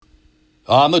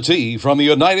On the tee from the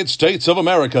United States of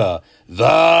America,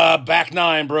 the Back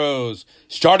Nine Bros,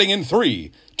 starting in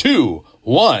three, two,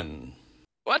 one.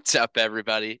 What's up,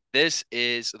 everybody? This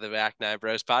is the Back Nine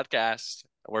Bros podcast.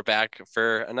 We're back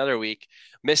for another week.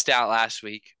 Missed out last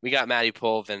week. We got Matty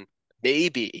Polvin.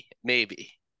 Maybe.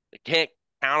 I can't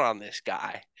count on this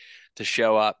guy to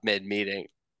show up mid-meeting,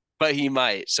 but he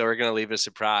might. So we're going to leave a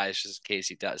surprise just in case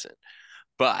he doesn't.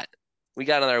 But we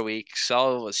got another week.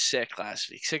 Saul was sick last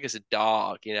week, sick as a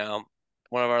dog.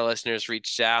 One of our listeners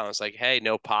reached out and was like, "Hey,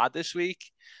 no pod this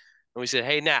week." And we said,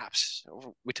 "Hey, Naps,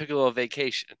 we took a little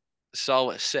vacation. Saul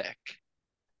was sick,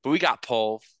 but we got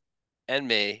Pole and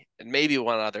me and maybe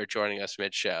one other joining us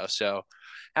mid-show. So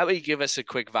how about you give us a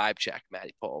quick vibe check,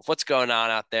 Matty Pole? What's going on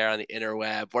out there on the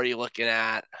interweb? What are you looking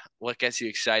at? What gets you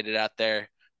excited out there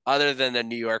other than the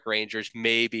New York Rangers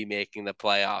maybe making the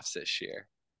playoffs this year?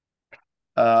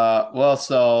 That's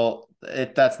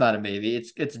not a maybe.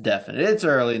 It's definite. It's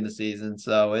early in the season,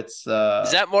 so it's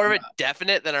Is that more of a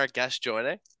definite than our guest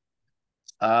joining?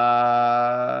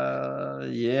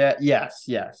 yeah,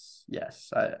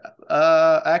 yes.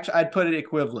 Actually, I'd put it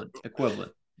equivalent.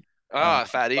 Oh,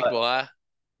 fat But equal, huh?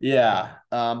 yeah,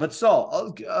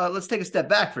 but let's take a step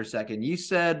back for a second. You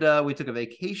said we took a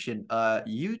vacation.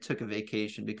 You took a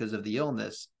vacation because of the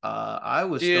illness. I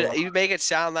was Dude, still. you make it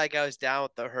sound like I was down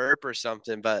with the herp or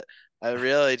something, but I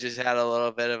really just had a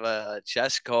little bit of a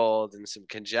chest cold and some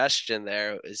congestion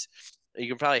there. You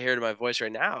can probably hear it in my voice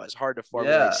right now. It's hard to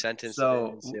formulate Yeah. sentences.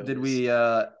 So did we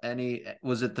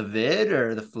was it the vid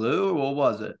or the flu or what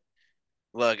was it?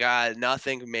 Look,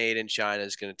 nothing made in China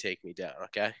is going to take me down.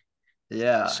 Okay.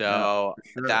 Yeah, no, So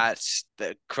for sure. that's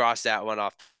the cross that one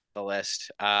off the list.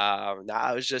 No,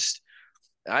 I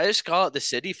just call it the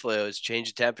city flu. It's change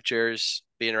of temperatures,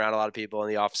 being around a lot of people in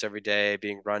the office every day,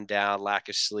 being run down, lack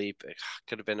of sleep. It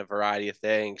could have been a variety of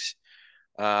things.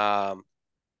 Um,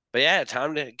 but yeah,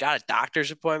 got a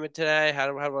doctor's appointment today.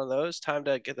 Had one of those. Time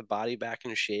to get the body back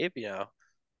in shape.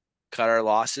 Cut our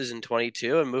losses in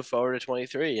 22 and move forward to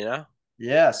 23.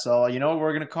 Yeah, so you know what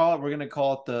we're gonna call it? We're gonna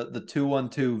call it the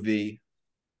 212 V.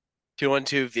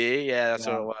 212 V. Yeah, that's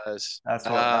what Yeah, it was. that's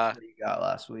what you got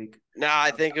last week. No,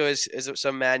 I think it was is it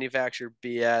some manufactured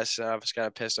BS. I was kind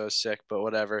of pissed I was sick, but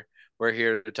whatever. We're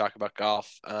here to talk about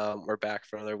golf. We're back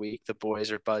for another week. The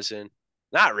boys are buzzing.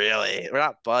 Not really. We're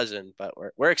not buzzing, but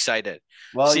we're excited.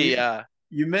 Well, See,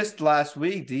 you missed last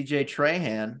week, DJ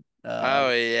Trahan.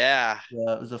 oh yeah.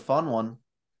 Yeah, it was a fun one.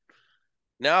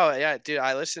 No, yeah, dude,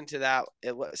 I listened to that.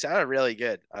 It sounded really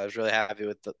good. I was really happy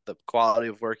with the quality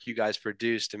of work you guys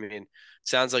produced. I mean, it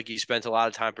sounds like you spent a lot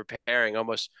of time preparing,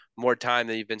 almost more time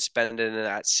than you've been spending in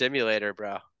that simulator,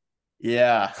 bro.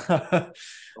 Yeah. A uh,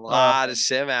 lot of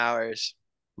sim hours.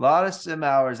 a lot of sim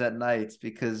hours at nights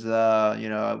because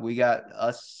we got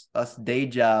us day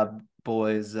job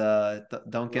boys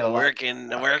don't get a lot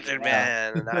The working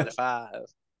yeah, man, 9 to 5.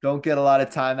 don't get a lot of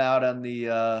time out on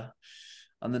the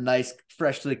nice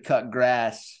freshly cut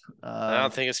grass. I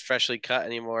don't think it's freshly cut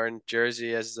anymore in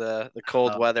Jersey as the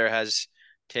cold Uh, weather has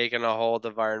taken a hold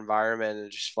of our environment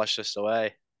and just flushed us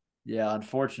away. yeah,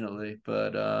 unfortunately,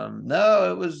 but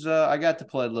no, it was I got to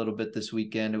play a little bit this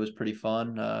weekend. It was pretty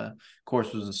fun.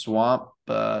 Course was a swamp,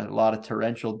 a lot of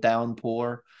torrential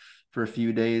downpour for a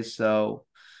few days, so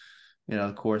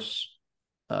of course,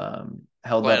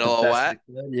 held Playing up a as little best wet.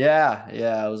 it could.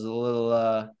 Yeah, it was a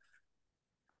little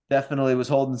definitely was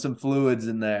holding some fluids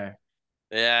in there.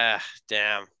 Yeah,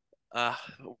 damn. Uh,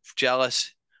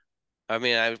 Jealous. I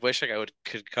mean, I wish I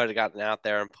could have gotten out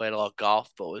there and played a little golf,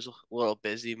 but was a little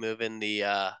busy moving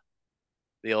the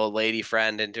old lady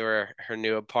friend into her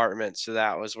new apartment. So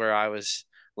that was where I was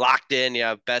locked in.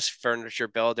 Yeah, best furniture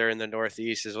builder in the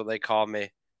Northeast is what they call me.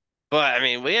 But I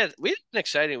mean, we had an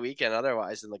exciting weekend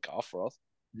otherwise in the golf world.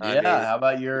 I Yeah, mean, how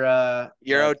about your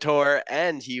Euro Tour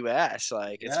and US,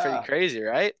 like it's pretty yeah. crazy,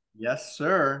 right? Yes,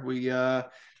 sir. We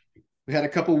had a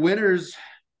couple winners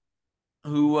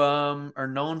who are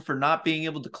known for not being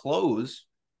able to close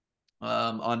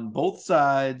on both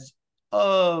sides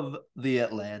of the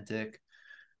Atlantic.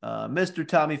 Mr.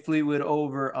 Tommy Fleetwood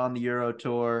over on the Euro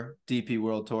Tour, DP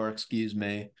World Tour, excuse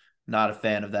me. Not a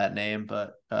fan of that name,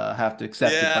 but have to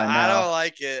accept it Yeah, by I don't now.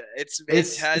 like it. It's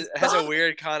It's has a not.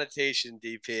 weird connotation,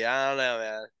 DP. I don't know,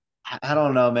 man. I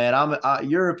don't know, man. I'm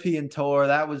European Tour.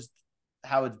 That was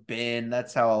how it's been.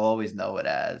 That's how I'll always know it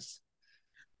as.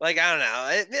 Like I don't know.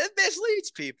 It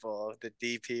misleads people. The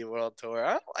DP World Tour.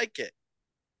 I don't like it.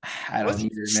 I don't What's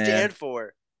it either, man. stand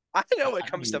for? I know what I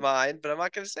don't comes to either. mind, but I'm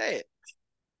not gonna say it.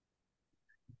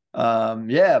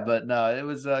 Yeah, but no, it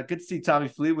was good to see Tommy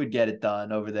Fleetwood get it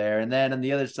done over there. And then on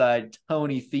the other side,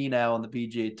 Tony Finau on the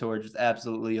PGA Tour just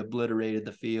absolutely obliterated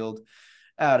the field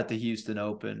out at the Houston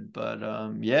Open. But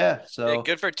yeah, Yeah, so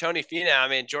good for Tony Finau. I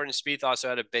mean, Jordan Spieth also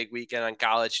had a big weekend on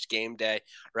College Game Day,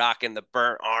 rocking the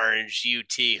burnt orange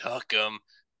UT Hook'em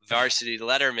varsity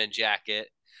Letterman jacket,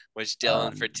 which Dylan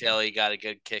um, Fertilli got a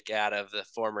good kick out of the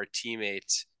former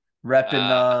teammates. repping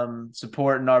Uh,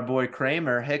 supporting our boy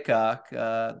Kramer Hickok,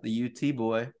 the UT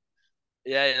boy.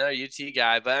 yeah, UT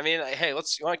guy. But I mean, hey, you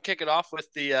want to kick it off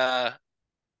with the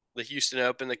Houston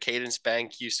Open, the Cadence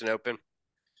Bank Houston Open.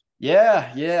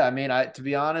 Yeah, yeah. I mean, I to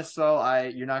be honest though,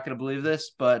 you're not gonna believe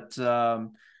this, but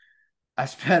I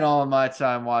spent all of my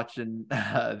time watching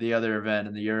the other event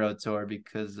in the Euro Tour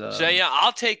because So yeah,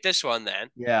 I'll take this one then.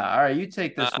 yeah, all right, you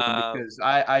take this one Um, because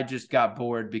I just got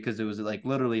bored because it was like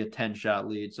literally a 10-shot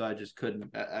lead, so I just couldn't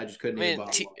I even mean, bother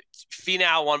watching.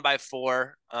 Finau won by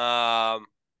 4.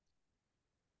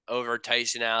 Over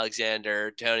Tyson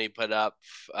Alexander. Tony put up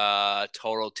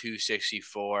total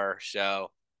 264.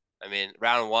 So, I mean,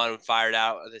 round one fired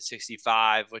out at the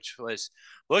 65, which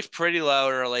looked pretty low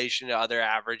in relation to other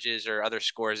averages or other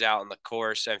scores out on the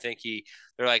course. I think there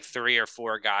were like 3 or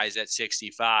 4 guys at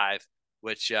 65,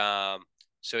 which so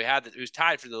he was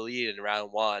tied for the lead in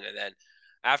round one, and then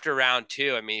after round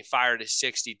two, I mean, he fired a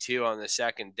 62 on the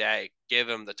second day, give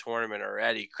him the tournament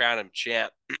already, crown him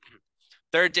champ.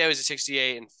 Third day was a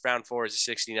 68, and round four is a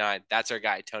 69. That's our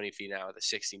guy, Tony Finau, with a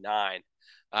 69.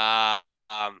 Uh,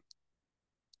 um,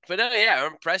 but yeah,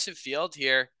 impressive field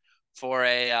here for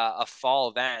a fall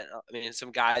event. I mean,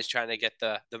 some guys trying to get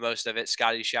the most of it.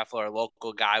 Scotty Scheffler, a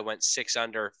local guy, went 6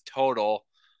 under total.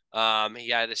 He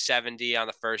had a 70 on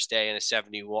the first day and a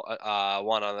 71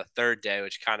 on the third day,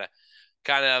 which kind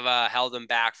of held him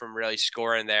back from really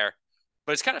scoring there.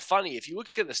 But it's kind of funny if you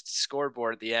look at the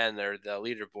scoreboard at the end or the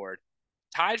leaderboard,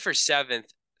 tied for seventh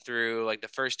through like the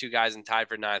first 2 guys and tied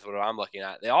for ninth. What I'm looking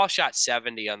at, they all shot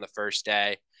 70 on the first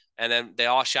day, and then they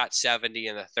all shot 70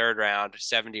 in the third round,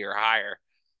 70 or higher.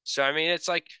 So I mean, it's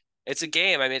like it's a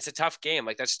game. I mean, it's a tough game.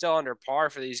 Like that's still under par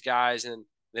for these guys, and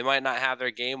they might not have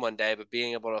their game one day, but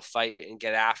being able to fight and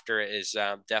get after it is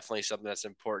definitely something that's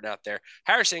important out there.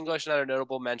 Harris English, another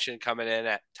notable mention, coming in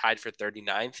at tied for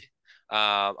 39th,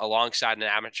 alongside an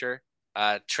amateur,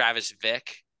 Travis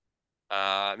Vick.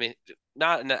 I mean,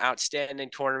 not an outstanding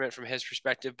tournament from his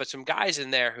perspective, but some guys in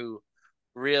there who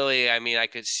really, I mean, I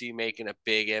could see making a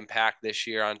big impact this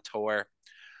year on tour.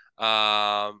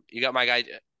 You got my guy,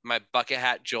 my bucket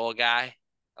hat Joel guy.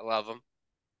 I love him.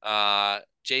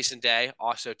 Jason Day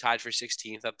also tied for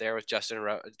 16th up there with Justin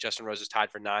Rose is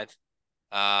tied for ninth.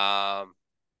 Um,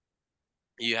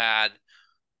 you had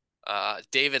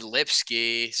David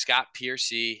Lipsky, Scott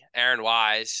Piercy, Aaron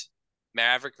Wise,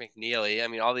 Maverick McNeely. I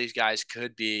mean, all these guys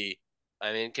could be,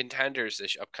 I mean, contenders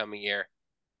this upcoming year.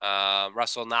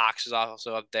 Russell Knox is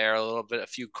also up there. A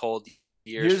few cold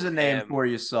years Here's from a name him. for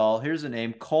you, Saul. Here's a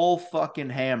name, Cole fucking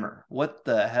Hammer. What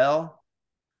the hell?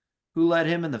 Who let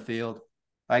him in the field?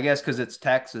 I guess because it's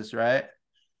Texas, right?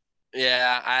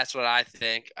 Yeah, that's what I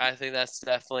think. I think that's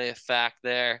definitely a fact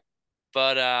there.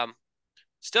 But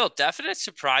still, definite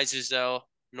surprises though.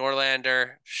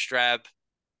 Norlander, Streb,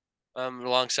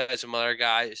 alongside some other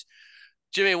guys.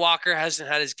 Jimmy Walker hasn't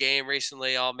had his game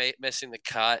recently, missing the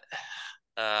cut.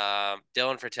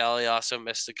 Dylan Fratelli also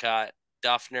missed the cut.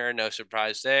 Duffner, no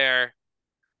surprise there.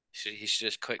 He should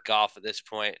just quit golf at this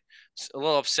point. A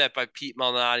little upset by Pete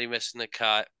Malnati missing the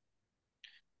cut,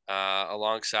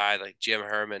 alongside like Jim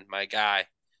Herman, my guy.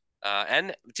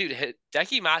 And dude,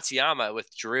 Hideki Matsuyama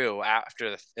withdrew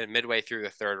after midway through the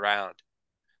third round.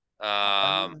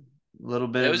 A little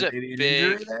bit It of was a maybe an big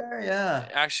injury there. Yeah.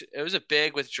 Actually, it was a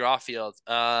big withdrawal field.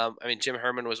 I mean, Jim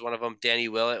Herman was one of them. Danny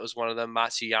Willett was one of them.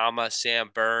 Matsuyama,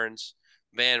 Sam Burns,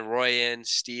 Van Royen,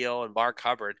 Steele, and Mark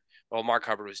Hubbard. Well, Mark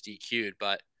Hubbard was DQ'd,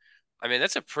 but I mean,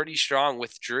 that's a pretty strong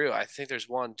withdrew. I think there's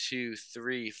 1, 2,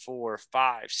 3, 4,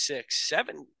 5, 6,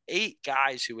 7, 8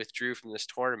 guys who withdrew from this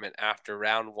tournament after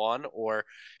round one, or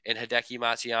in Hideki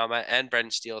Matsuyama and Brendan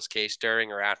Steele's case,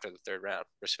 during or after the third round,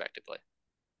 respectively.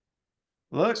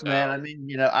 Look, man, I So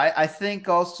mean, I think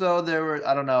also there were,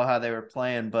 I don't know how they were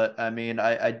playing, but I mean,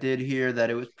 I did hear that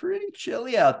it was pretty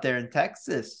chilly out there in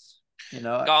Texas. You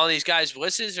know, calling these guys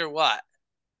wusses or what?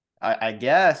 I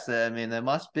guess, I mean, they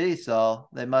must be, so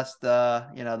they must,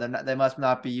 they must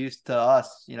not be used to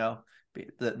us,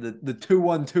 the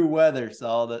 2-1-2 weather,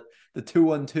 so the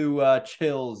 2-1-2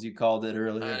 chills you called it Uh,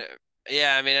 earlier.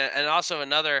 yeah, I mean, and also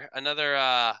another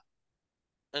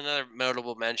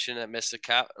notable mention that missed the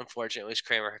cut, unfortunately, was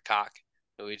Kramer Hickok,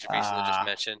 who we recently just Ah,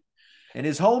 mentioned. in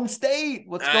his home state,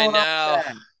 what's I going on with know.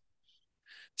 that?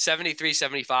 73,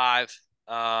 75.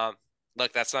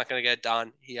 Look, that's not going to get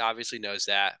done. He obviously knows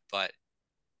that, but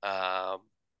I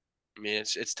mean,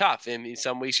 it's tough. I mean,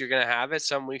 some weeks you're going to have it,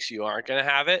 some weeks you aren't going to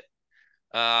have it.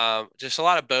 Just a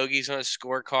lot of bogeys on his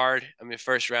scorecard. I mean,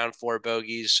 first round, 4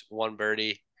 bogeys, 1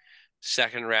 birdie.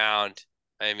 Second round,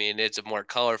 I mean, it's a more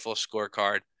colorful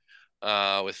scorecard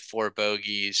with 4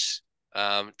 bogeys,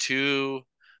 two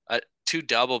two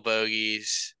double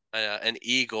bogeys, an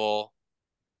eagle,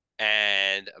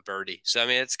 and a birdie. So I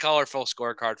mean, it's a colorful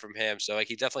scorecard from him. So like,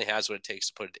 he definitely has what it takes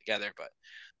to put it together. But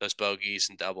those bogeys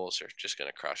and doubles are just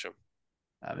gonna crush him.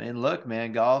 I mean, look,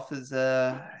 man, golf is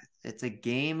it's a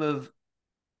game of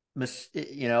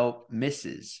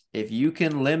misses. If you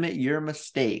can limit your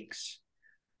mistakes,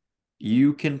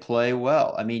 you can play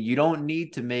well. I mean, you don't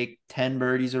need to make 10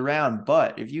 birdies around,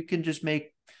 but if you can just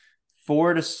make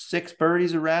 4 to 6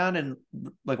 birdies around and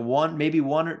like maybe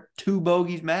 1 or 2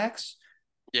 bogeys max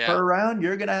per round,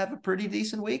 you're gonna have a pretty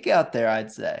decent week out there,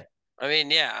 I'd say. I mean,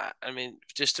 yeah. I mean,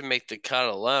 just to make the cut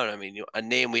alone, I mean, a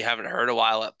name we haven't heard a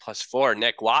while at +4,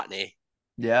 Nick Watney.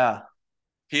 Yeah.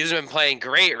 He's been playing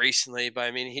great recently, but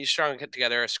I mean, he's strung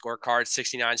together a scorecard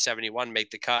 69-71, make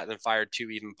the cut, and then fired 2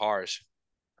 even pars.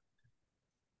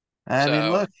 I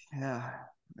mean, look, yeah,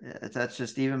 that's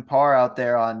just even par out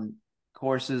there on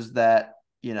courses that,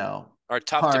 are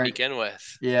tough to begin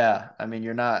with. Yeah. I mean,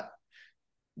 you're not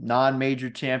non-major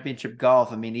championship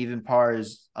golf. I mean, even par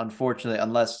is, unfortunately,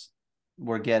 unless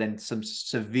we're getting some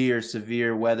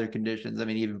severe weather conditions, I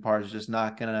mean, even par is just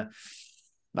not gonna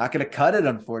cut it,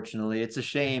 unfortunately. It's a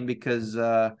shame because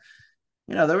there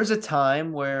was a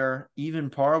time where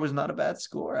even par was not a bad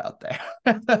score out there.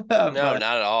 No, not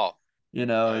at all.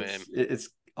 It's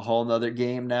a whole nother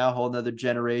game now, whole nother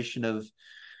generation of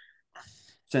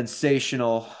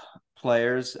sensational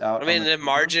players out. I mean, the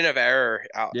margin of error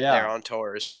out there on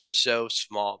tour is so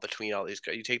small between all these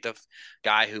guys. You take the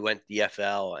guy who went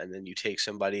DFL, and then you take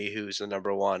somebody who's the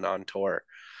 #1 on tour.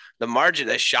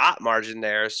 The shot margin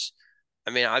there's,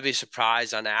 I mean, I'd be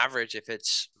surprised on average if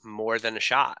it's more than a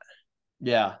shot.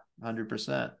 Yeah,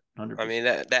 100%. I mean,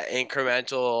 that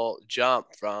incremental jump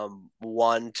from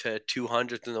 1 to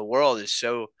 200th in the world is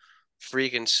so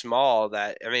freaking small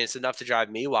that, I mean, it's enough to drive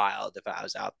me wild if I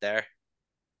was out there.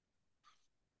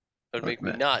 It would make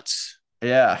me nuts.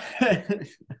 Yeah.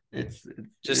 it's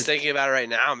thinking about it right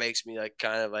now makes me like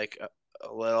kind of like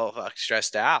a little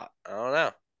stressed out. I don't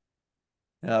know.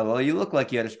 Yeah, well, you look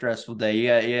like you had a stressful day.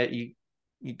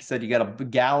 You said you got a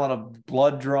gallon of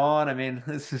blood drawn. I mean,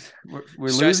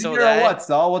 we're losing here or what,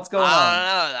 Saul? What's going on?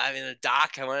 I don't know. I mean, the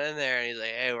doc, I went in there and he's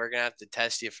like, "Hey, we're gonna have to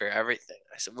test you for everything."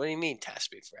 I said, "What do you mean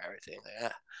test me for everything?"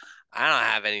 Like, I don't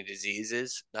have any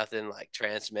diseases, nothing like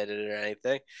transmitted or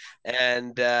anything.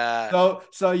 And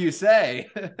so you say.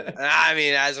 I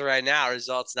mean, as of right now,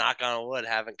 results, knock on wood,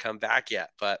 haven't come back yet.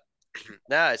 But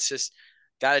no, it's just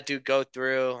got to go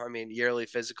through. I mean, yearly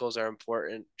physicals are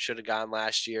important. Should have gone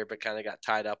last year, but kind of got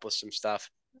tied up with some stuff.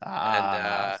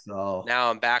 So now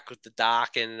I'm back with the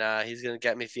doc, and he's gonna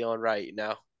get me feeling right.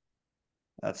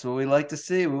 That's what we like to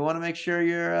see. We want to make sure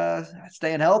you're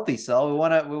staying healthy. So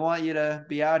we want you to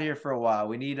be out here for a while.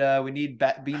 We need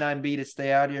B9B to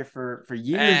stay out here for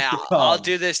years to come. I'll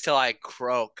do this till I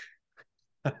croak.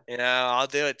 I'll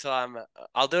do it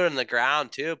I'll do it in the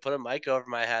ground too. Put a mic over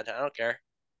my head. I don't care.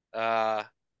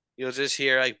 You'll just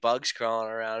hear like bugs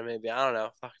crawling around. Maybe, I don't know.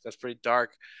 Fuck, that's pretty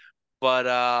dark. But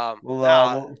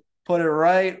we'll put it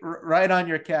right on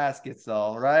your casket,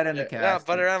 Saul. Right in the casket. Yeah,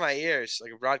 put it on my ears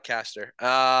like a broadcaster.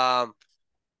 But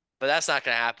that's not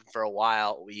gonna happen for a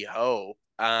while, we hope.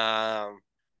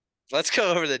 Let's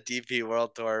go over the DP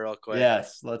World Tour real quick.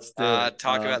 Yes, let's do it.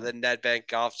 Talk about the Nedbank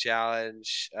Golf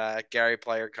Challenge, Gary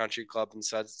Player Country Club in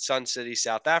Sun City,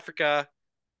 South Africa.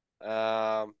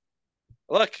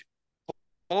 Look,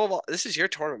 this is your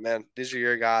tournament, man. These are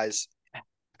your guys.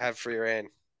 Have free reign.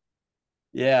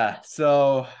 Yeah,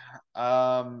 so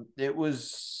it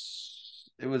was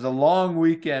a long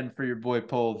weekend for your boy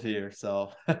Pove here.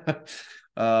 So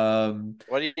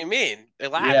what do you mean?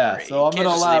 Elaborate. Yeah, so I'm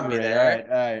gonna elaborate.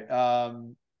 All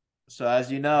right. So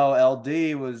as you know,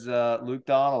 LD was Luke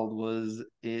Donald was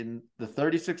in the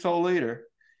 36-hole leader.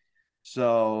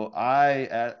 So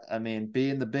I mean,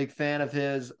 being the big fan of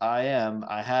his, I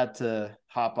had to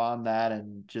hop on that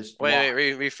and just wait,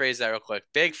 rephrase that real quick.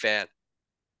 Big fan.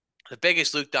 The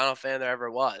biggest Luke Donald fan there ever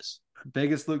was.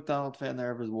 Biggest Luke Donald fan there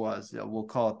ever was. Yeah, we'll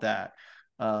call it that.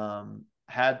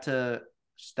 Had to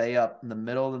stay up in the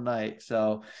middle of the night.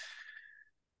 So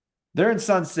they're in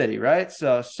Sun City, right?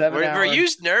 So 7 hours. Were you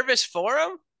nervous for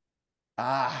him?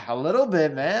 A little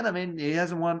bit, man. I mean, he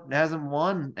hasn't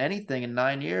won anything in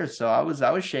 9 years, so I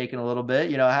was shaking a little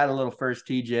bit. I had a little first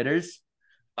tee jitters.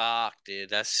 Fuck, dude,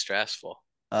 that's stressful.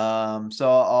 So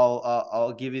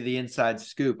I'll give you the inside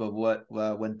scoop of what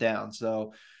went down.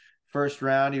 So first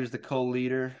round, he was the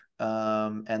co-leader.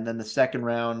 And then the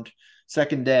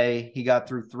second day, he got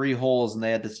through 3 holes and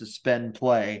they had to suspend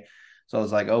play. So I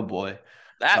was like, oh boy.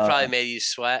 That Uh, probably made you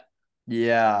sweat.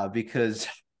 yeah, because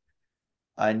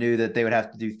I knew that they would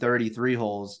have to do 33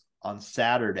 holes on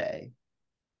Saturday.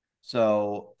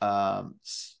 So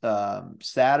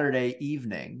Saturday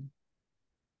evening,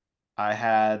 I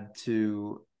had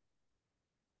to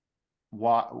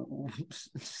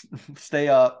stay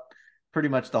up pretty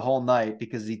much the whole night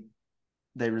because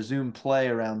they resumed play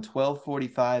around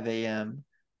 12:45 a.m.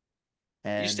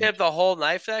 You stayed and up the whole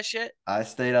night for that shit? I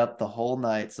stayed up the whole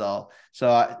night.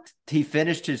 He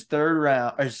finished his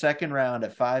second round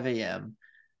at 5 a.m.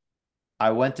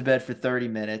 I went to bed for 30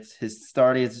 minutes. He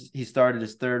started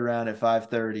his third round at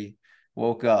 5:30.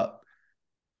 Woke up,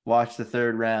 watched the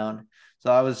third round.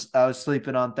 So I was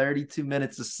sleeping on 32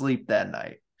 minutes of sleep that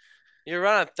night. You're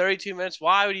running 32 minutes.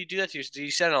 Why would you do that to yourself? Did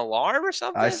you set an alarm or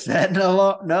I something? set an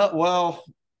alarm. No, well,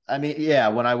 I mean, yeah,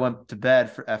 when I went to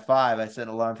bed at 5, I set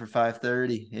an alarm for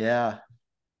 5:30. Yeah.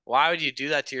 Why would you do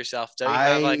that to yourself? Don't you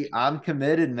have I like I'm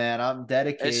committed, man. I'm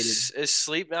dedicated. is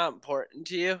sleep not important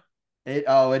to you?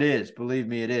 It is. Believe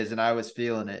me, it is. And I was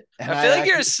feeling it. And I I feel like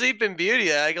you're a actually sleeping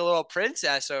beauty, like a little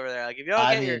princess over there. Like if you don't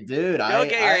I get your mean, dude, you don't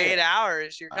get your 8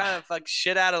 hours, you're I kind of like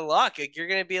shit out of luck. Like you're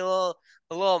gonna be a little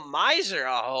miser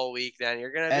a whole week. Then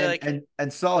you're gonna be like,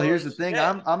 and Saul, oh here's the thing. shit.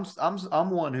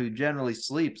 I'm one who generally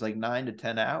sleeps like 9 to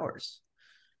 10 hours.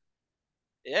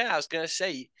 Yeah, I was gonna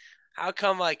say, how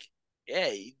come like, yeah,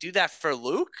 you do that for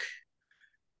Luke?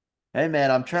 Hey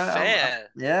man, I'm trying. Fan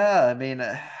Yeah, I mean,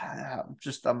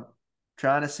 I'm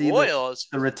trying to see the loyal as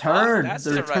the fuck. return, That's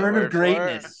the the right return of word for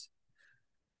it. greatness,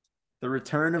 the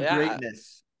return of Yeah,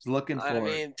 greatness. I was looking I for it,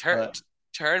 mean, but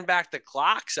turn back the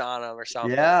clocks on him or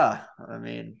something. yeah, I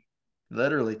mean,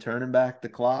 literally turning back the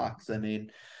clocks. I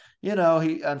mean, he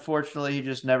unfortunately he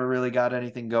just never really got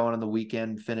anything going on the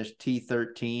weekend. Finished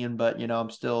T13, but I'm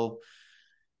still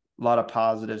a lot of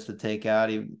positives to take out.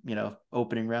 He,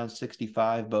 opening round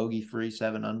 65, bogey free,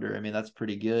 7 under. I mean, that's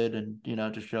pretty good. And,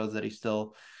 it just shows that he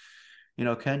still,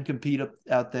 can compete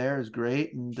out there is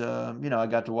great. And, I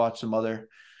got to watch some other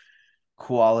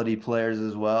quality players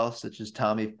as well, such as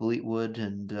Tommy Fleetwood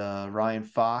and Ryan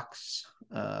Fox,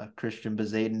 Christian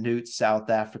Bezuidenhout, South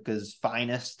Africa's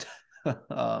finest.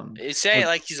 You say it was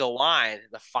like he's a line,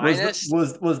 the was finest.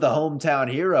 was the hometown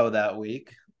hero that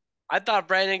week. I thought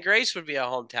Brandon Grace would be a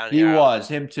hometown He hero. was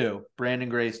him too. Brandon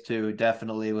Grace too.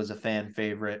 Definitely was a fan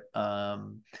favorite.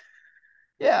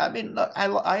 Yeah, I mean, look,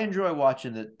 I enjoy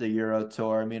watching the Euro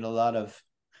Tour. I mean, a lot of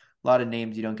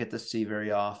names you don't get to see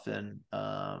very often.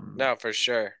 No, for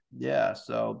sure. Yeah.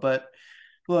 But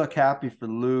look, happy for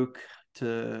Luke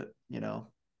to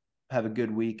have a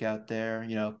good week out there.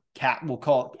 We'll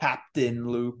call it Captain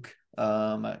Luke.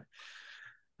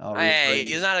 I'll Hey,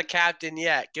 he's rephrase. not a captain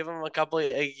yet. Give him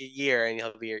a year and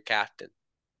he'll be your captain.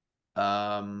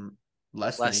 Um,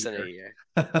 Less than a Less than a year. year.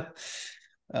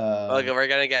 Look, um, we're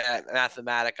gonna get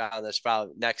mathematic on this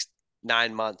probably next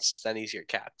 9 months. Then he's your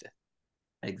captain.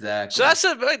 So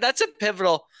exactly. that's a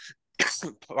pivotal.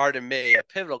 Pardon me, a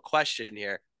pivotal question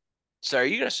here. So, are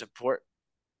you gonna support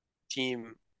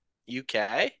Team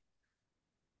UK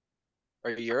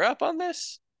or Europe on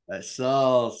this?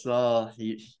 So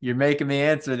you're making me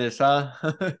answer this, huh?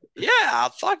 Yeah,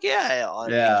 fuck yeah, I'll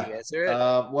make you Yeah. answer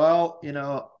it. Well,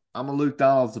 I'm a Luke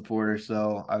Donald supporter,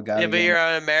 so I've got Yeah, to but go. you're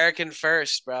an American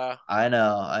first, bro. I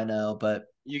know, but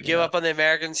You you give know, up on the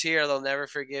Americans here, they'll never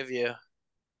forgive you.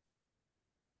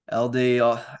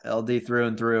 LD through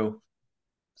and through.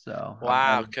 So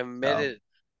Wow, so committed.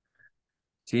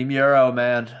 Team Euro,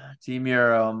 man, Team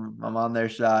Euro. I'm on their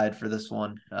side for this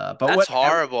one. But That's what?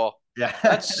 horrible. Yeah.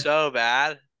 That's so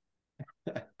bad.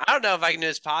 I don't know if I can do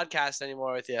this podcast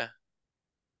anymore with you.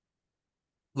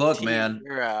 Look, Team man.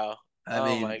 Euro. I Oh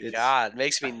mean, my God.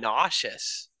 Makes me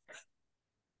nauseous.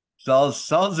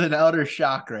 Saul's in outer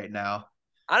shock right now.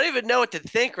 I don't even know what to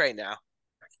think right now.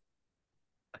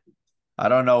 I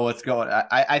don't know what's going.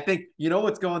 I think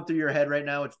what's going through your head right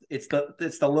now. It's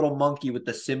the little monkey with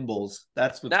the symbols.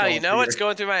 That's what's No, you going know through what's your.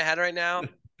 going through my head right now?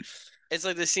 It's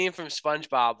like the scene from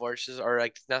SpongeBob where it's just, or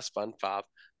like not SpongeBob.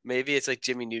 Maybe it's like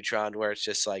Jimmy Neutron where it's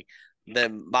just like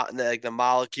the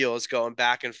molecules going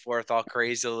back and forth all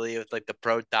crazily with like the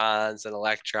protons and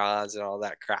electrons and all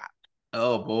that crap.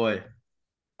 Oh boy.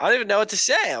 I don't even know what to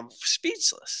say. I'm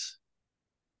speechless.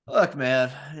 Look,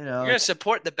 man, You're gonna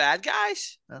support the bad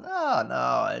guys?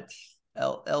 no, it's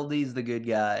LD's the good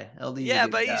guy. LD's a Yeah,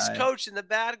 good but he's guy. coaching the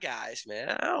bad guys, man.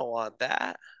 I don't want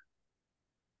that.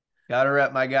 Gotta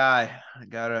rep my guy.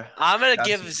 Gotta I'm gonna gotta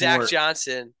give Zach support.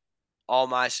 Johnson all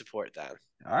my support then.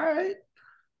 All right.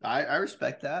 I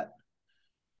respect that.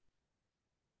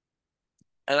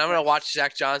 And I'm gonna watch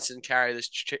Zach Johnson carry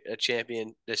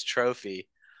this trophy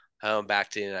home back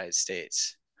to the United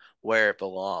States, where it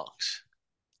belongs.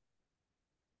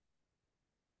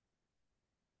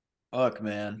 Look,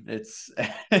 man, it's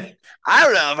I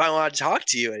don't know if I want to talk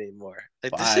to you anymore.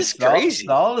 Like this is Saul, crazy.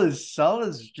 Saul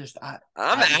is just I'm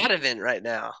I adamant right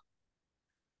now.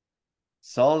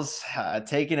 Saul's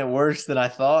taking it worse than I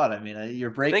thought. I mean,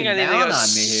 you're I think I breaking need to go down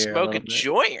on me here a smoke a little bit.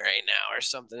 joint right now or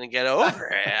something to get over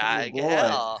it. Oh I boy.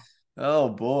 hell, Oh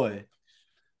boy.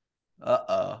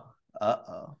 Uh-oh.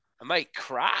 Uh-oh. I might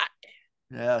cry.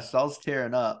 Yeah, Saul's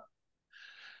tearing up.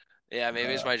 Yeah,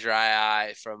 maybe it's Uh, my dry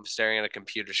eye from staring at a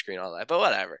computer screen all day, but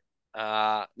whatever.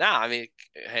 I mean,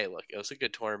 hey, look, it was a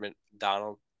good tournament,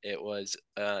 Donald. It was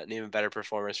an even better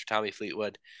performance for Tommy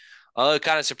Fleetwood. Although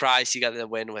kind of surprised he got the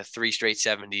win with three straight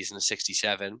 70s and a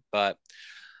 67, but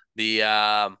the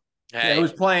yeah, it hey,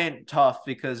 was playing tough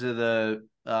because of the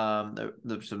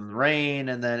some rain,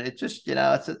 and then it just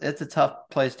it's a tough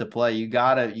place to play. You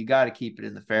gotta keep it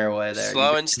in the fairway there. You slow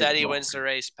gotta and hit the steady ball. wins the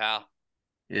race, pal.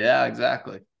 Yeah,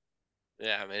 exactly.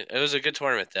 Yeah, I mean, it was a good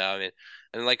tournament though. I mean,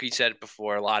 and like we said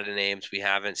before, a lot of names we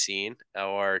haven't seen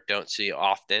or don't see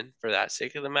often for that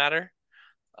sake of the matter.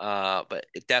 But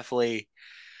it definitely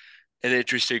an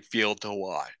interesting field to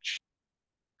watch.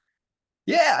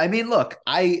 Yeah, I mean, look,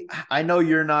 I know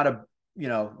you're not a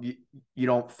you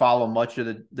don't follow much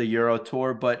of the Euro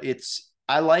Tour, but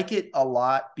I like it a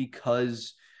lot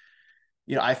because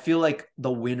I feel like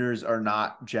the winners are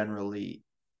not generally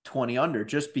 20 under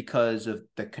just because of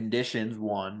the conditions,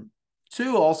 one.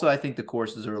 Two, also I think the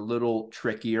courses are a little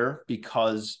trickier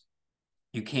because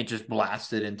you can't just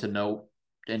blast it into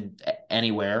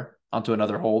anywhere onto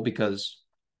another hole because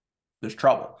there's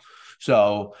trouble.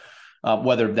 So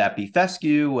whether that be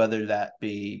fescue, whether that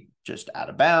be just out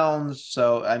of bounds.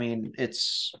 So I mean,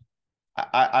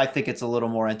 I think it's a little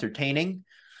more entertaining.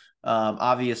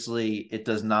 Obviously, it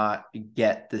does not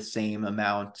get the same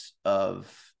amount of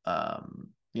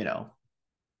you know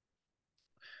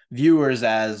viewers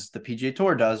as the PGA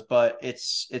Tour does, but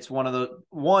it's one of the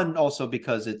one also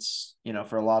because it's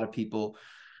for a lot of people,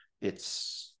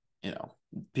 it's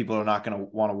people are not going to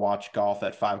want to watch golf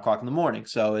at 5 o'clock in the morning,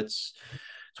 so it's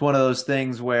one of those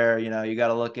things where you got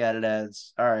to look at it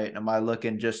as, all right, am I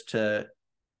looking just to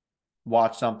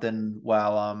watch something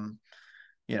while I'm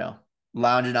you know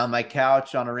lounging on my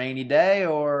couch on a rainy day,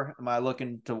 or am I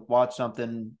looking to watch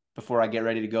something before I get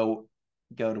ready to go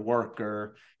to work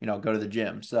or go to the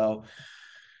gym? So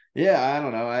yeah, I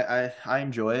don't know. I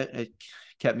enjoy it. It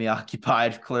kept me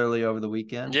occupied clearly over the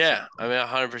weekend. So Yeah, I mean,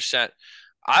 100%.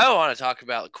 I want to talk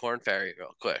about the Corn Ferry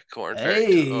real quick. Corn Ferry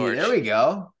hey, there Tours. we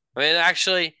go. I mean,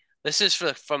 actually, this is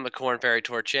from the Corn Ferry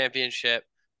Tour Championship,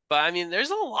 but I mean, there's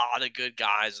a lot of good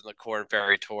guys on the Corn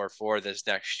Ferry Tour for this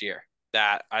next year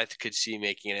that I could see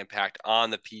making an impact on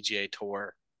the PGA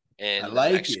Tour I in the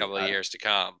like next it. couple of years to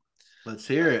come. Let's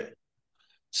hear it.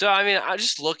 So, I mean, I'm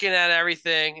just looking at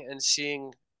everything and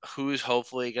seeing who's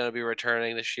hopefully going to be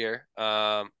returning this year.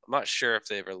 I'm not sure if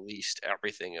they've released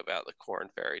everything about the Corn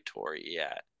Ferry Tour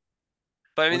yet.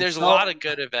 But I mean, When there's a lot of Saul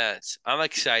good events. I'm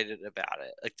excited about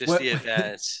it. Like just when, the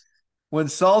events. when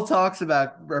Saul talks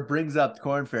about or brings up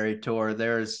Corn Ferry Tour,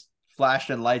 there's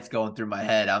flashing lights going through my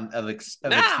head. I'm of Nah,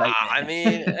 excitement.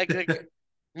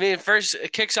 I mean, first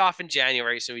it kicks off in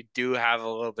January, so we do have a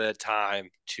little bit of time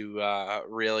to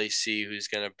really see who's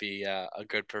going to be a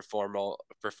good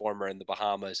performer in the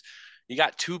Bahamas. You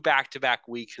got two back-to-back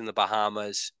weeks in the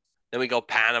Bahamas. Then we go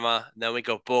Panama. Then we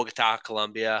go Bogota,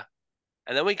 Colombia,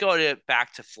 and then we go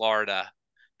back to Florida.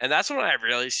 And that's when I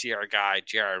really see our guy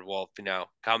Jared Wolf,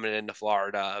 coming into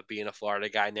Florida, being a Florida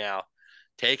guy now,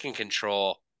 taking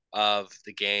control of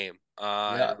the game,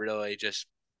 Yeah, and really just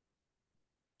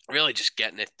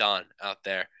getting it done out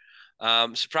there.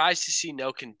 Surprised to see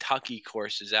no Kentucky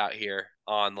courses out here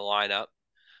on the lineup.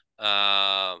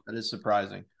 Um, that is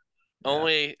surprising.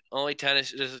 Yeah, only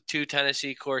Tennessee. There's two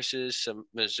Tennessee courses, some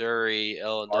Missouri,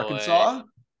 Illinois. Arkansas.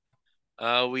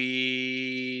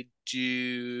 We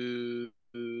do.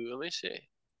 Let me see,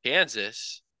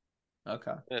 Kansas.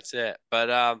 Okay. That's it.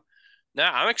 But no,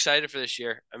 I'm excited for this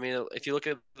year. I mean, if you look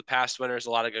at the past winners,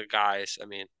 a lot of good guys. I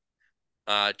mean,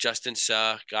 Justin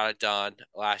Suh got it done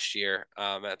last year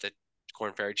at the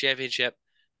Corn Ferry Championship.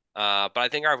 But I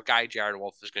think our guy Jared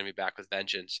Wolf is going to be back with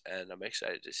vengeance, and I'm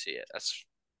excited to see it.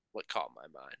 what caught my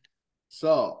mind.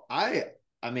 So I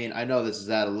mean, I know this is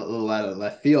a little out of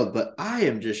left field, but I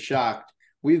am just shocked.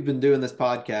 We've been doing this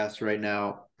podcast right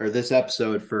now, or this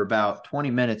episode for about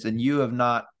 20 minutes, and you have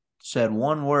not said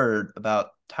one word about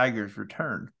Tiger's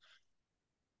return.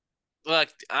 Look,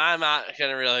 I'm not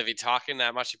gonna really be talking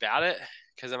that much about it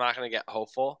because I'm not gonna get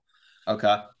hopeful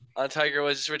Okay. on Tiger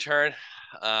Woods' return.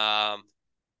 Um,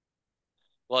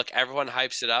 Look, everyone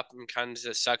hypes it up and kind of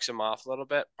just sucks him off a little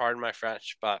bit. Pardon my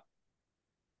French, but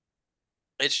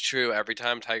it's true. Every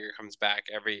time Tiger comes back,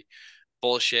 every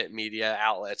bullshit media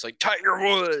outlets like Tiger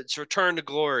Woods return to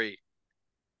glory.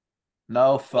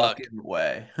 No Look, fucking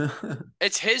way.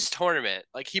 it's his tournament.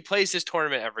 Like he plays this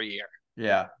tournament every year.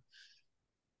 Yeah.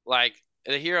 Like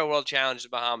the Hero World Challenge in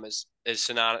Bahamas is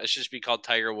synonymous. It should just be called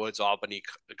Tiger Woods Albany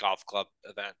Golf Club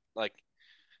event. Like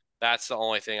that's the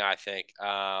only thing I think.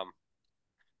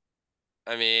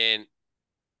 I mean,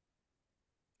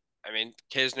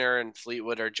 Kisner and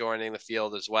Fleetwood are joining the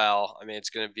field as well. I mean, it's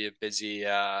going to be a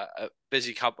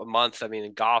busy couple of months. I mean,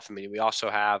 in golf. I mean, we also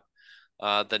have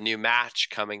the new match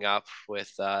coming up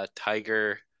with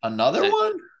Tiger. Another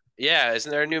one? Yeah, isn't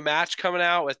there a new match coming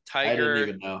out with I didn't Tiger,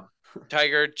 even know.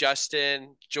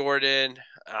 Justin, Jordan,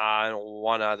 and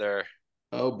one other,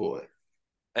 Oh boy.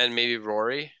 and maybe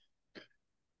Rory.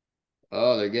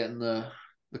 Oh, they're getting the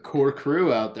core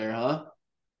crew out there, huh?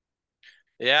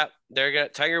 Yeah, they're gonna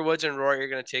Tiger Woods and Rory are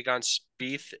gonna take on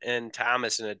Spieth and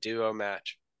Thomas in a duo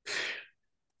match.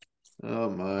 Oh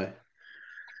my.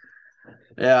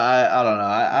 Yeah, I don't know.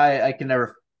 I can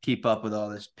never keep up with all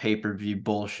this pay-per-view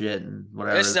bullshit and It's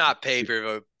whatever. not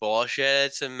pay-per-view bullshit.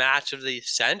 It's a match of the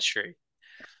century.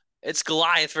 It's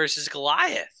Goliath versus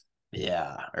Goliath.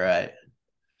 Yeah, right.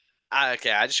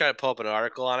 Okay, I just tried to pull up an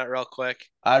article on it real quick.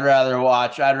 I'd rather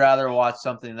watch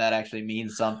something that actually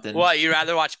means something. What, you'd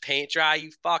rather watch paint dry,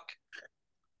 you fuck?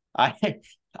 I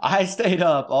I stayed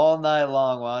up all night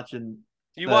long watching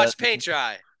You the watch paint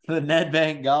dry. the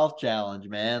Nedbank Golf Challenge,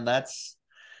 man. That's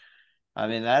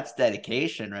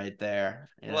dedication right there,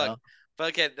 you Look, know. but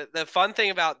okay, the fun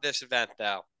thing about this event,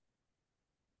 though,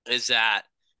 is that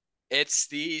it's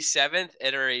the seventh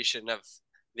iteration of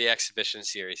the exhibition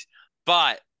series,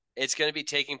 but it's going to be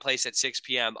taking place at 6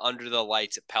 p.m. under the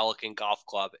lights at Pelican Golf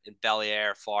Club in Bel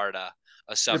Air, Florida,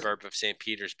 a They're, suburb of St.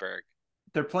 Petersburg.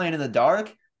 they're playing in the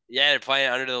dark? Yeah, they're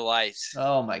playing under the lights.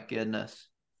 Oh my goodness.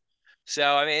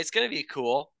 So, I mean, it's going to be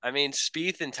cool. I mean,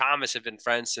 Spieth and Thomas have been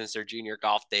friends since their junior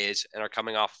golf days and are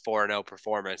coming off 4-0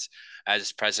 performance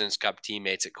as President's Cup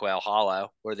teammates at Quail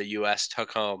Hollow, where the U.S.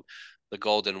 took home the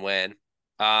golden win.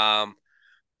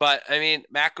 But I mean,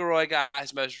 McIlroy got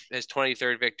his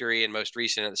 23rd victory and most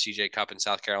recent at the CJ Cup in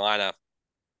South Carolina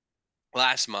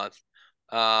last month,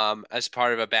 as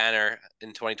part of a banner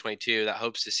in 2022 that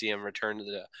hopes to see him return to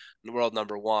the world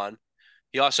number one.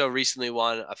 He also recently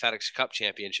won a FedEx Cup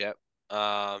championship,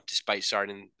 despite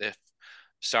starting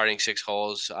six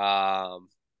holes,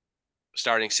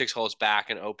 starting 6 holes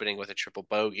back and opening with a triple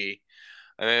bogey.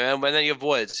 I mean, and then you have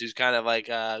Woods, who's kind of like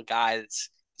a guy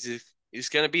he's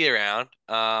going to be around.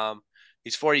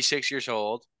 He's 46 years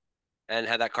old and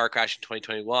had that car crash in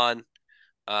 2021.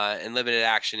 In limited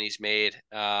action, he made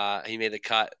the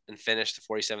cut and finished the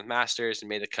 47th Masters and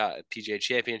made the cut at PGA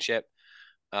Championship.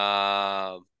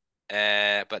 But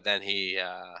then he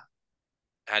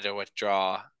had to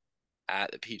withdraw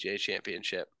at the PGA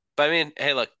Championship. But I mean,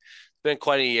 hey, look, it's been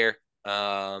quite a year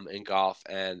in golf,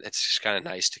 and it's just kind of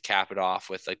nice to cap it off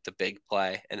with like the big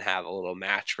play and have a little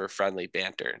match for friendly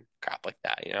banter and crap like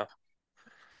that, you know?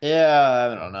 Yeah,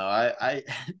 I don't know. I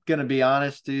gonna be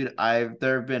honest, dude.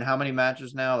 There have been how many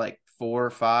matches now? Like 4 or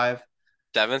 5.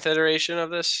 Seventh iteration of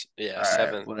this? Yeah, All right,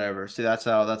 seventh. whatever. See, that's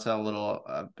how little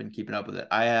I've been keeping up with it.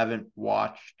 I haven't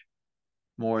watched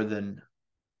more than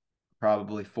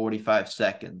probably 45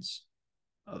 seconds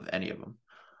of any of them.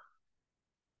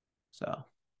 So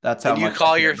that's how And you much I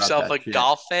call care about yourself that a shit.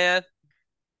 golf fan?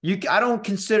 I don't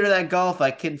consider that golf. I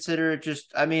consider it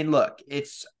just. I mean, look,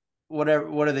 it's whatever.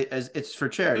 What are they? It's for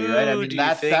charity, right? I Who mean, do you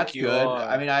that's think you good.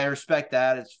 I are? mean, I respect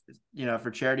that. It's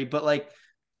for charity, but like,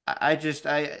 I just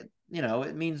it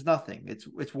means nothing.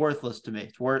 It's worthless to me.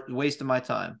 It's worth waste of my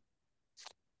time.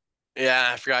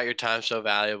 Yeah, I forgot your time's so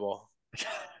valuable.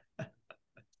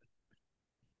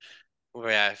 Oh,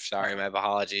 yeah, sorry, my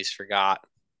apologies, forgot.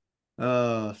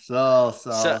 Oh, so.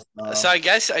 So I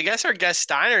guess our guest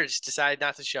Steiner just decided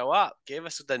not to show up. Gave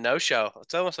us the no show.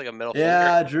 It's almost like a middle finger.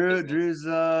 Yeah, Drew's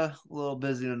a little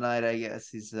busy tonight, I guess.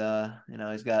 He's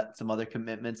he's got some other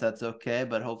commitments. That's okay,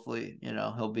 but hopefully,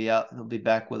 he'll be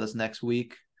back with us next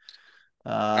week.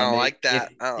 I don't Maybe like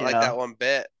that. if I don't like that one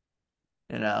bit.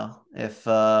 if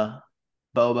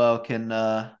Bobo can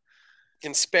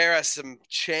Can spare us some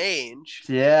change.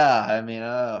 Yeah, I mean,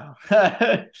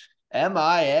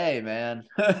 MIA, man.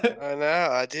 I know,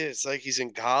 I do. It's like he's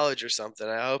in college or something.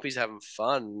 I hope he's having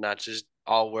fun, not just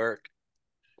all work.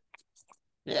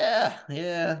 Yeah,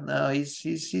 yeah. No,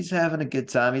 he's having a good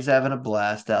time. He's having a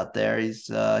blast out there.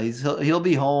 He'll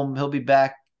be home. He'll be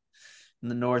back in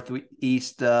the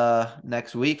Northeast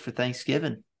next week for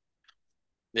Thanksgiving.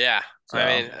 Yeah, I So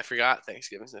mean, I forgot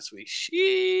Thanksgiving's this week.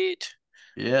 Shit.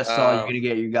 yeah, so you're Um, gonna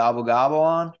get your gobble gobble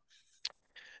on.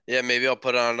 yeah, maybe I'll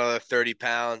put on another 30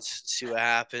 pounds, see what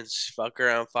happens. Fuck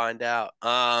around, find out.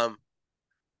 But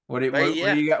What do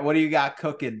yeah, you got? What do you got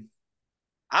cooking?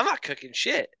 I'm not cooking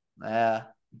shit. Yeah,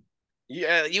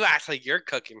 You act like you're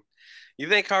cooking. You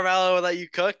think Carmelo would let you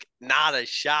cook? Not a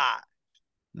shot.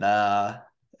 nah.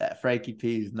 Frankie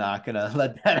P is not gonna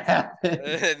let that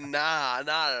happen. Nah,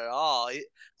 not at all.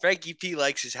 Frankie P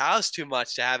likes his house too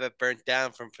much to have it burnt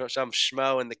down from some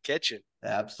schmo in the kitchen.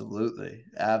 Absolutely,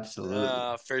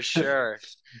 absolutely. For sure.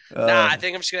 Nah, Uh, I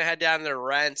think I'm just gonna head down to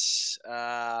Rents.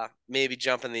 Maybe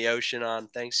jump in the ocean on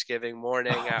Thanksgiving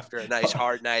morning after a nice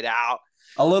hard night out.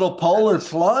 a little I polar just,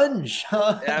 plunge.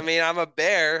 I mean, I'm a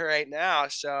bear right now,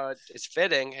 so it's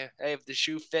fitting. Hey, if the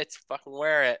shoe fits, fucking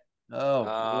wear it. Oh boy.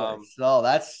 Um, So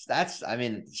that's I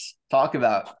mean, talk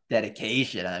about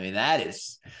dedication. I mean, that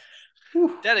is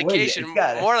what is it? dedication,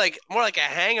 more like a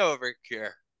hangover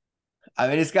cure. I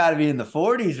mean, it's gotta be in the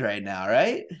 40s right now,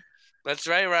 right? That's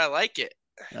right where I like it.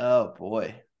 Oh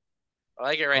boy. I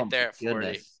like it Oh right my there at 40.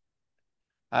 goodness.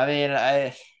 I mean,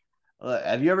 I look,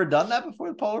 have you ever done that before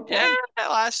the polar Yeah, plunge?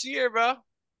 last year, bro.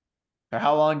 Or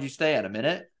how long did you stay in? A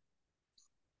minute?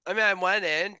 I mean, I went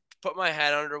in, put my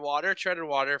head underwater, treaded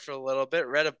water for a little bit,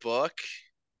 read a book,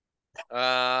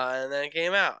 and then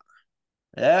came out.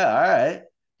 Yeah, all right.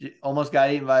 You almost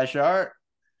got eaten by a shark.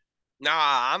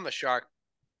 Nah, I'm a shark.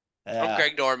 I'm Yeah.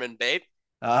 Greg Norman, babe.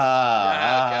 You know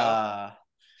how it go. Ah,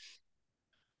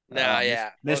 Nah,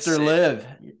 yeah, we'll Mr. see. Live,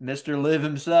 Mr. Live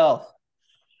himself.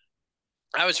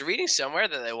 I was reading somewhere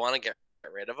that they want to get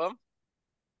rid of him.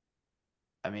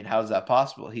 I mean, how's that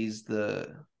possible? He's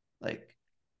like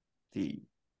the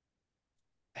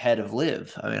head of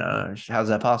Live. I mean, I don't know. How's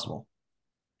that possible?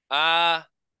 Uh,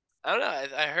 I don't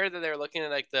know. I heard that they were looking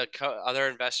at like other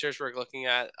investors were looking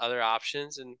at other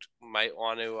options and might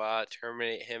want to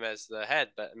terminate him as the head.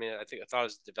 But I mean, I thought it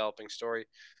was a developing story,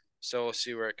 so we'll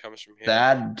see where it comes from here.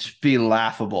 That'd be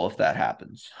laughable if that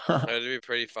happens. It'd be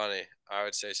pretty funny. I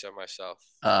would say so myself.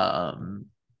 um,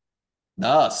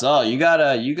 no, so you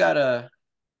gotta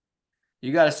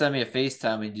send me a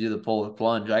FaceTime when you do the polar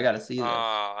plunge. I gotta see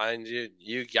this.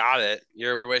 You got it.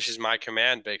 Your wish is my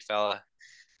command, big fella.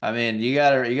 I mean, you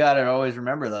gotta always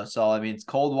remember though. So I mean, it's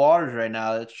cold waters right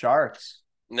now. It's sharks.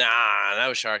 Nah,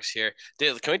 no sharks here.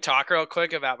 Dude, can we talk real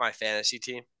quick about my fantasy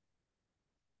team?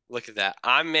 Look at that.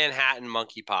 I'm Manhattan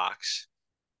Monkeypox.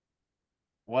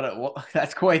 What?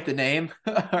 That's quite the name.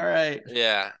 All right.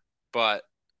 Yeah, but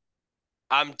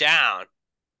I'm down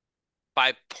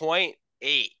by point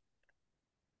 0.8.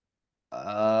 Um,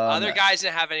 Other guys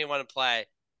didn't have anyone to play.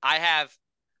 I have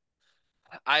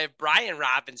I have Brian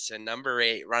Robinson, number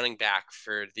 8, running back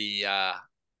for the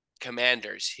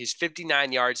Commanders. He's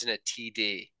 59 yards and a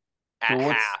TD so at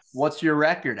half. what's your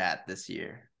record at this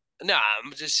year? No,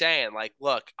 I'm just saying, like,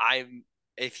 look, I'm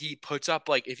if he puts up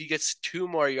like if he gets 2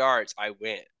 more yards, I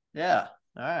win. Yeah.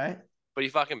 All right. But he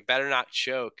fucking better not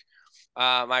choke.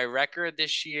 My record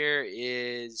this year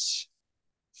is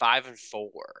 5-4.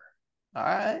 All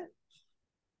right.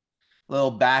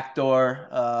 Little backdoor.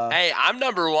 Hey, I'm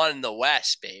number 1 in the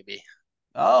West, baby.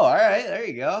 Oh, all right. There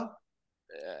you go.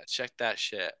 Yeah, check that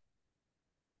shit.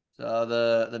 So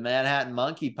the Manhattan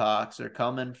Monkeypox are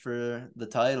coming for the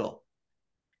title.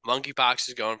 Monkeypox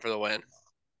is going for the win.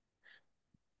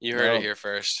 You heard it No. here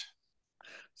first.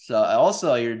 So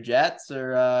also your Jets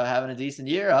are having a decent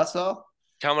year. Also.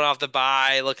 Coming off the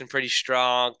bye, looking pretty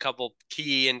strong. Couple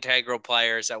key integral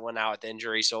players that went out with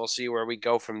injury, so we'll see where we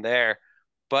go from there.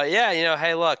 But yeah,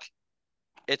 hey, look,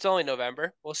 it's only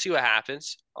November. We'll see what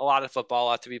happens. A lot of football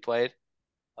left to be played.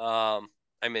 I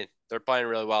mean, they're playing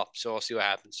really well, so we'll see what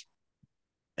happens.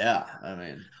 Yeah. I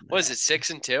mean. What is it,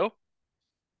 6-2?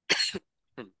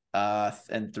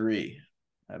 And 3,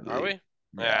 I Are believe. we?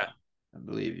 Yeah. Yeah. I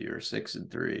believe you were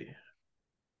 6-3.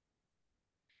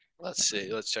 Let's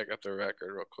see. Let's check up the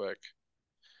record real quick.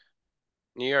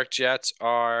 New York Jets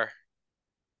are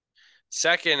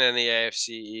second in the AFC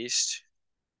East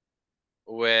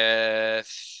with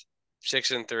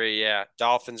 6-3. Yeah.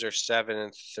 Dolphins are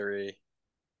 7-3.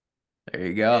 There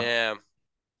you go. Yeah.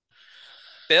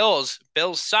 Bills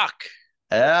suck.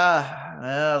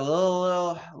 Yeah, a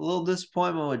little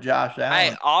disappointment with Josh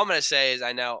Allen. All I'm gonna say is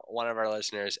I know one of our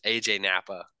listeners, AJ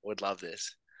Napa, would love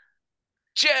this.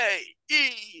 Jets,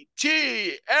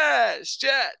 Jets,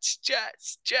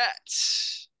 Jets,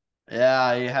 Jets.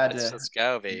 Yeah, he had to. Let's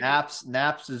go, baby. Naps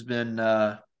has been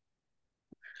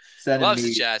sending Loves the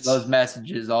me Jets. those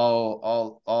messages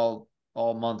all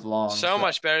month long. So So,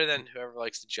 much better than whoever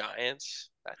likes the Giants.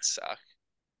 That suck.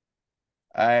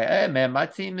 hey man, my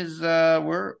team is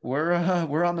we're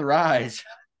on the rise.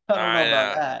 I don't know I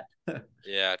about know. that.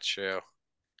 Yeah, true.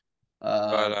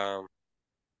 Um, But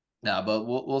no, but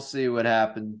we'll see what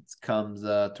happens comes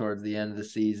towards the end of the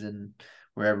season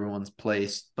where everyone's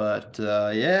placed. But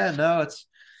yeah, no, it's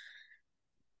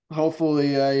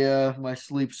hopefully I my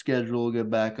sleep schedule will get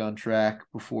back on track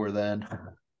before then.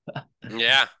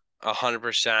 yeah,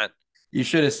 100%. You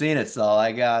should have seen it, Saul.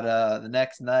 I got the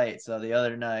next night, so the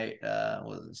other night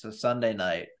was a Sunday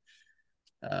night.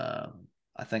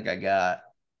 I think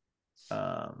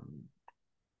um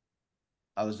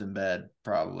I was in bed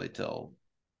probably till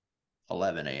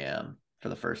 11 a.m. for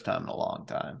the first time in a long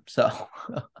time. So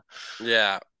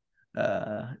Yeah.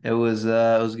 it was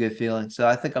a good feeling. So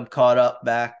I think I'm caught up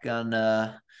back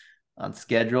on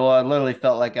schedule. I literally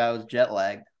felt like I was jet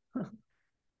lagged.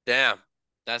 Damn.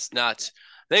 That's nuts.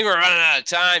 I think we're running out of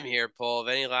time here, Paul.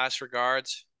 Any last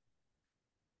regards?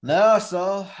 No,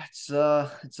 so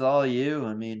it's all you.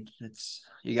 I mean, it's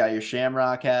you got your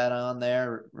Shamrock hat on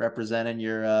there representing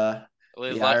your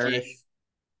Live the lucky. Irish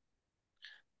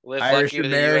Live Irish lucky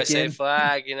with a USA American.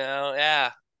 flag,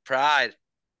 Yeah. Pride.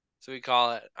 So we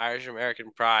call it Irish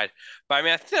American pride. But I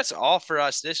mean, I think that's all for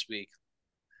us this week.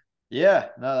 Yeah,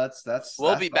 no, We'll that's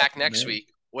be all back for next me.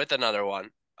 week with another one.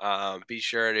 Be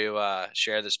sure to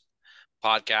share this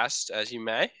podcast as you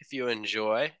may if you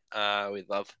enjoy. We'd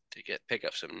love to pick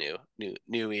up some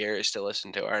new ears to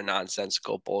listen to our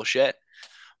nonsensical bullshit.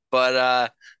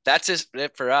 But that's just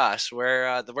it for us.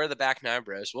 We're the Back Nine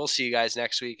Bros. We'll see you guys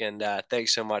next week, and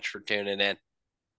thanks so much for tuning in.